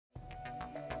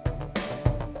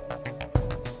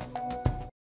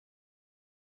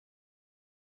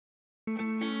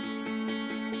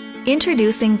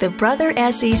Introducing the Brother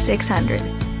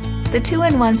SE600, the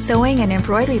 2-in-1 sewing and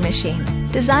embroidery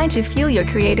machine designed to fuel your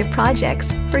creative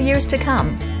projects for years to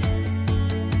come.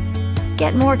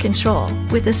 Get more control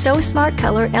with the So Smart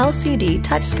Color LCD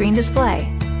touchscreen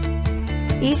display.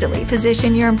 Easily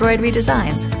position your embroidery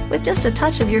designs with just a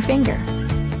touch of your finger.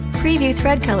 Preview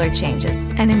thread color changes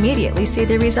and immediately see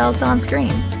the results on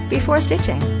screen before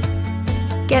stitching.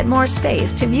 Get more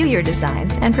space to view your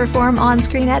designs and perform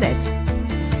on-screen edits.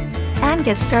 And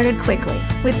get started quickly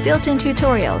with built-in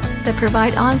tutorials that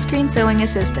provide on-screen sewing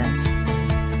assistance.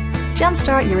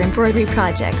 Jumpstart your embroidery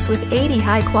projects with 80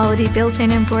 high-quality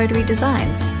built-in embroidery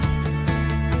designs,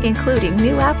 including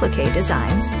new applique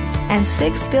designs and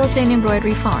 6 built-in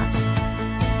embroidery fonts,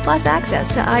 plus access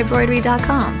to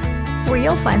iBroidery.com, where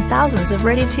you'll find thousands of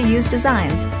ready-to-use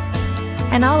designs,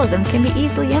 and all of them can be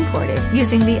easily imported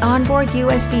using the onboard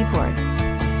USB port.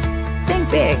 Think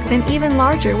big, then even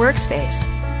larger workspace.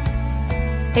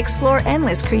 Explore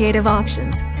endless creative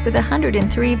options with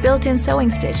 103 built-in sewing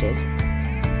stitches,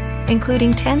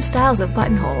 including 10 styles of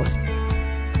buttonholes,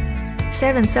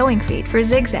 7 sewing feet for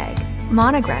zigzag,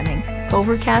 monogramming,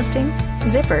 overcasting,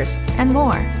 zippers, and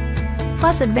more.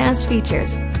 Plus advanced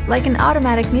features like an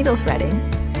automatic needle threading,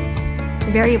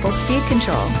 variable speed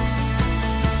control,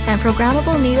 and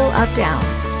programmable needle up-down.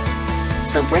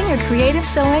 So bring your creative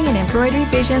sewing and embroidery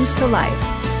visions to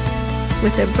life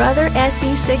with the Brother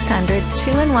SE600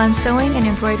 2-in-1 sewing and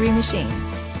embroidery machine.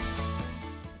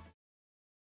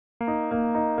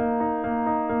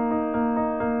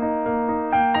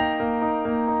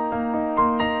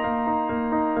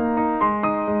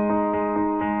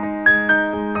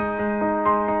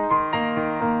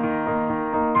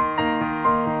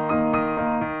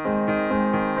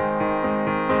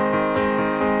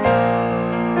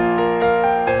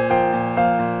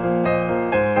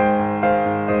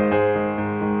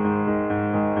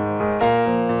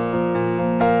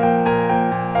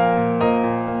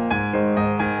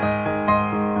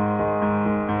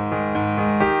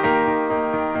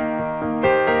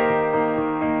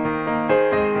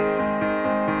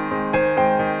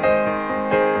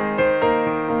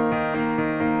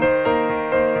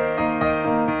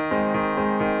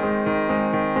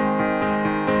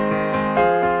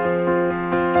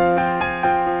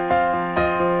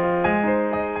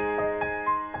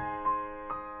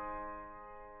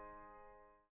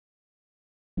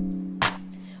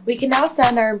 We can now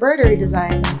send our embroidery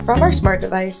design from our smart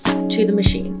device to the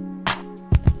machine.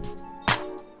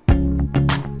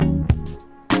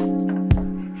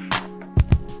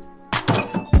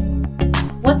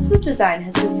 Once the design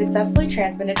has been successfully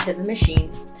transmitted to the machine,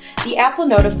 the app will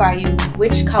notify you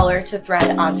which color to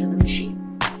thread onto the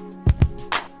machine.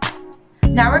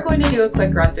 Now we're going to do a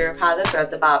quick run through of how to thread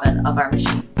the bobbin of our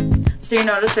machine. So you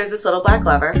notice there's this little black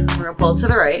lever. We're going to pull it to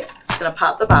the right. It's going to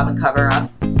pop the bobbin cover up.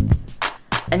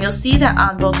 And you'll see that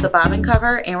on both the bobbin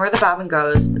cover and where the bobbin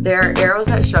goes, there are arrows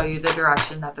that show you the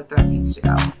direction that the thread needs to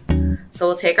go. So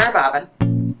we'll take our bobbin,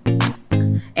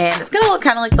 and it's gonna look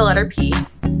kind of like the letter P.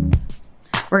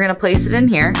 We're gonna place it in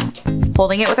here,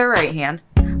 holding it with our right hand.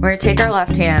 We're gonna take our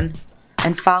left hand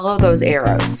and follow those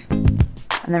arrows.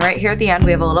 And then right here at the end,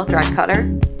 we have a little thread cutter.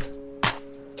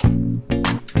 And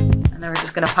then we're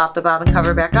just gonna pop the bobbin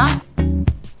cover back on,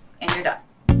 and you're done.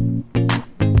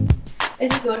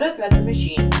 As you go to thread the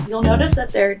machine, you'll notice that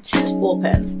there are 2 spool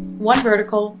pins, one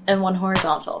vertical and one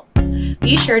horizontal.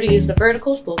 Be sure to use the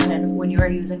vertical spool pin when you are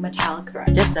using metallic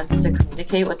thread. Distance to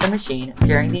communicate with the machine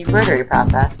during the embroidery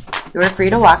process. You are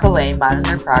free to walk away and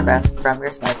monitor progress from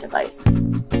your smart device.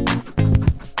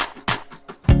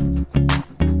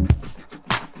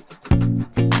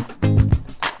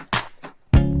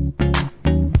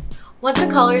 Once a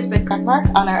color has been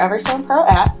checkmarked on our Everstone Pro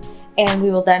app, and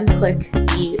we will then click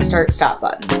the Start Stop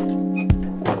button.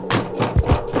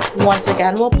 Once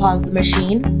again, we'll pause the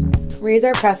machine, raise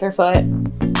our presser foot,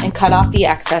 and cut off the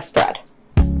excess thread.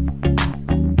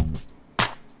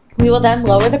 We will then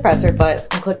lower the presser foot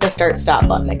and click the Start Stop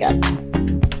button again.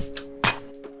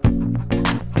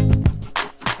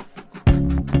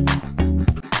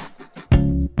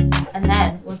 And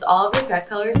then, once all of your thread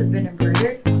colors have been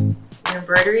embroidered, your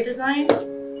embroidery design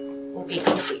will be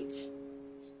complete.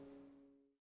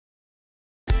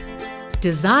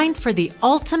 Designed for the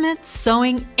ultimate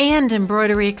sewing and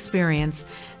embroidery experience,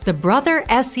 the Brother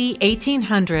SE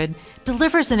 1800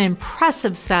 delivers an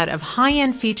impressive set of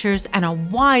high-end features and a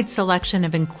wide selection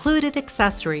of included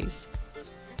accessories.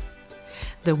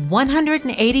 The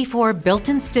 184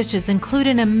 built-in stitches include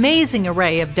an amazing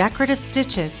array of decorative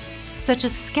stitches, such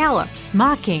as scallops,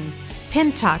 mocking,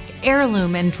 pin tuck,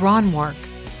 heirloom, and drawn work.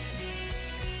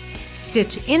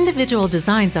 Stitch individual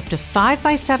designs up to 5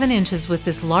 by 7 inches with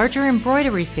this larger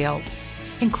embroidery field.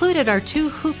 Included are 2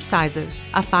 hoop sizes,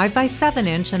 a 5 by 7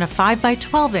 inch and a 5 by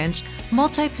 12 inch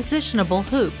multi-positionable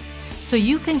hoop, so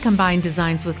you can combine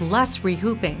designs with less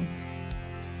rehooping.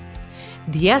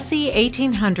 The SE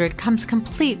 1800 comes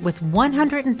complete with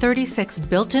 136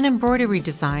 built-in embroidery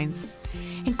designs.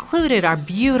 Included are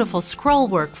beautiful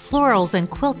scrollwork, florals, and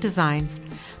quilt designs,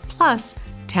 plus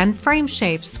 10 frame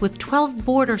shapes with 12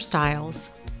 border styles.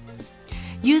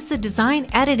 Use the design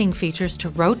editing features to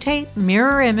rotate,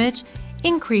 mirror image,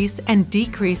 increase and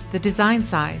decrease the design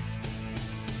size.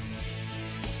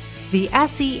 The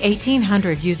SE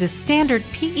 1800 uses standard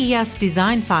PES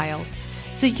design files,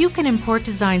 so you can import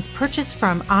designs purchased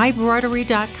from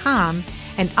Embroidery.com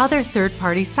and other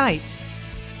third-party sites.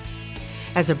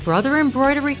 As a Brother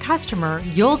Embroidery customer,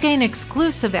 you'll gain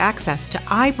exclusive access to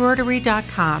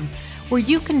Embroidery.com, where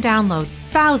you can download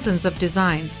thousands of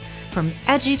designs, from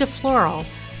edgy to floral,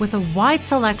 with a wide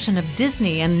selection of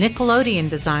Disney and Nickelodeon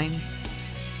designs.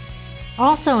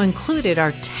 Also included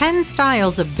are 10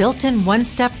 styles of built-in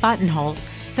one-step buttonholes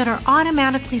that are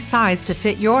automatically sized to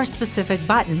fit your specific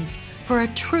buttons for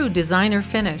a true designer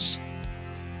finish.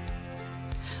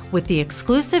 With the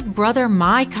exclusive Brother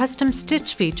My Custom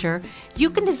Stitch feature, you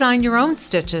can design your own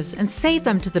stitches and save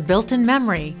them to the built-in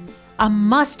memory, a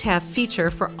must-have feature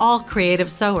for all creative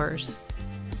sewers.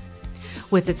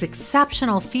 With its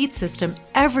exceptional feed system,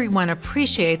 everyone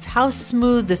appreciates how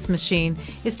smooth this machine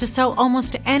is to sew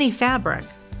almost any fabric.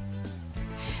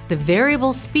 The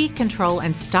variable speed control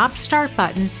and stop-start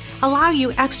button allow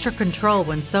you extra control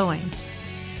when sewing.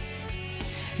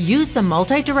 Use the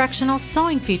multi-directional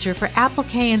sewing feature for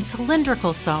applique and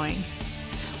cylindrical sewing.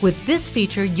 With this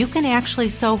feature, you can actually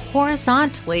sew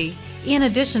horizontally in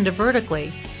addition to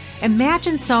vertically.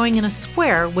 Imagine sewing in a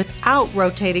square without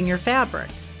rotating your fabric.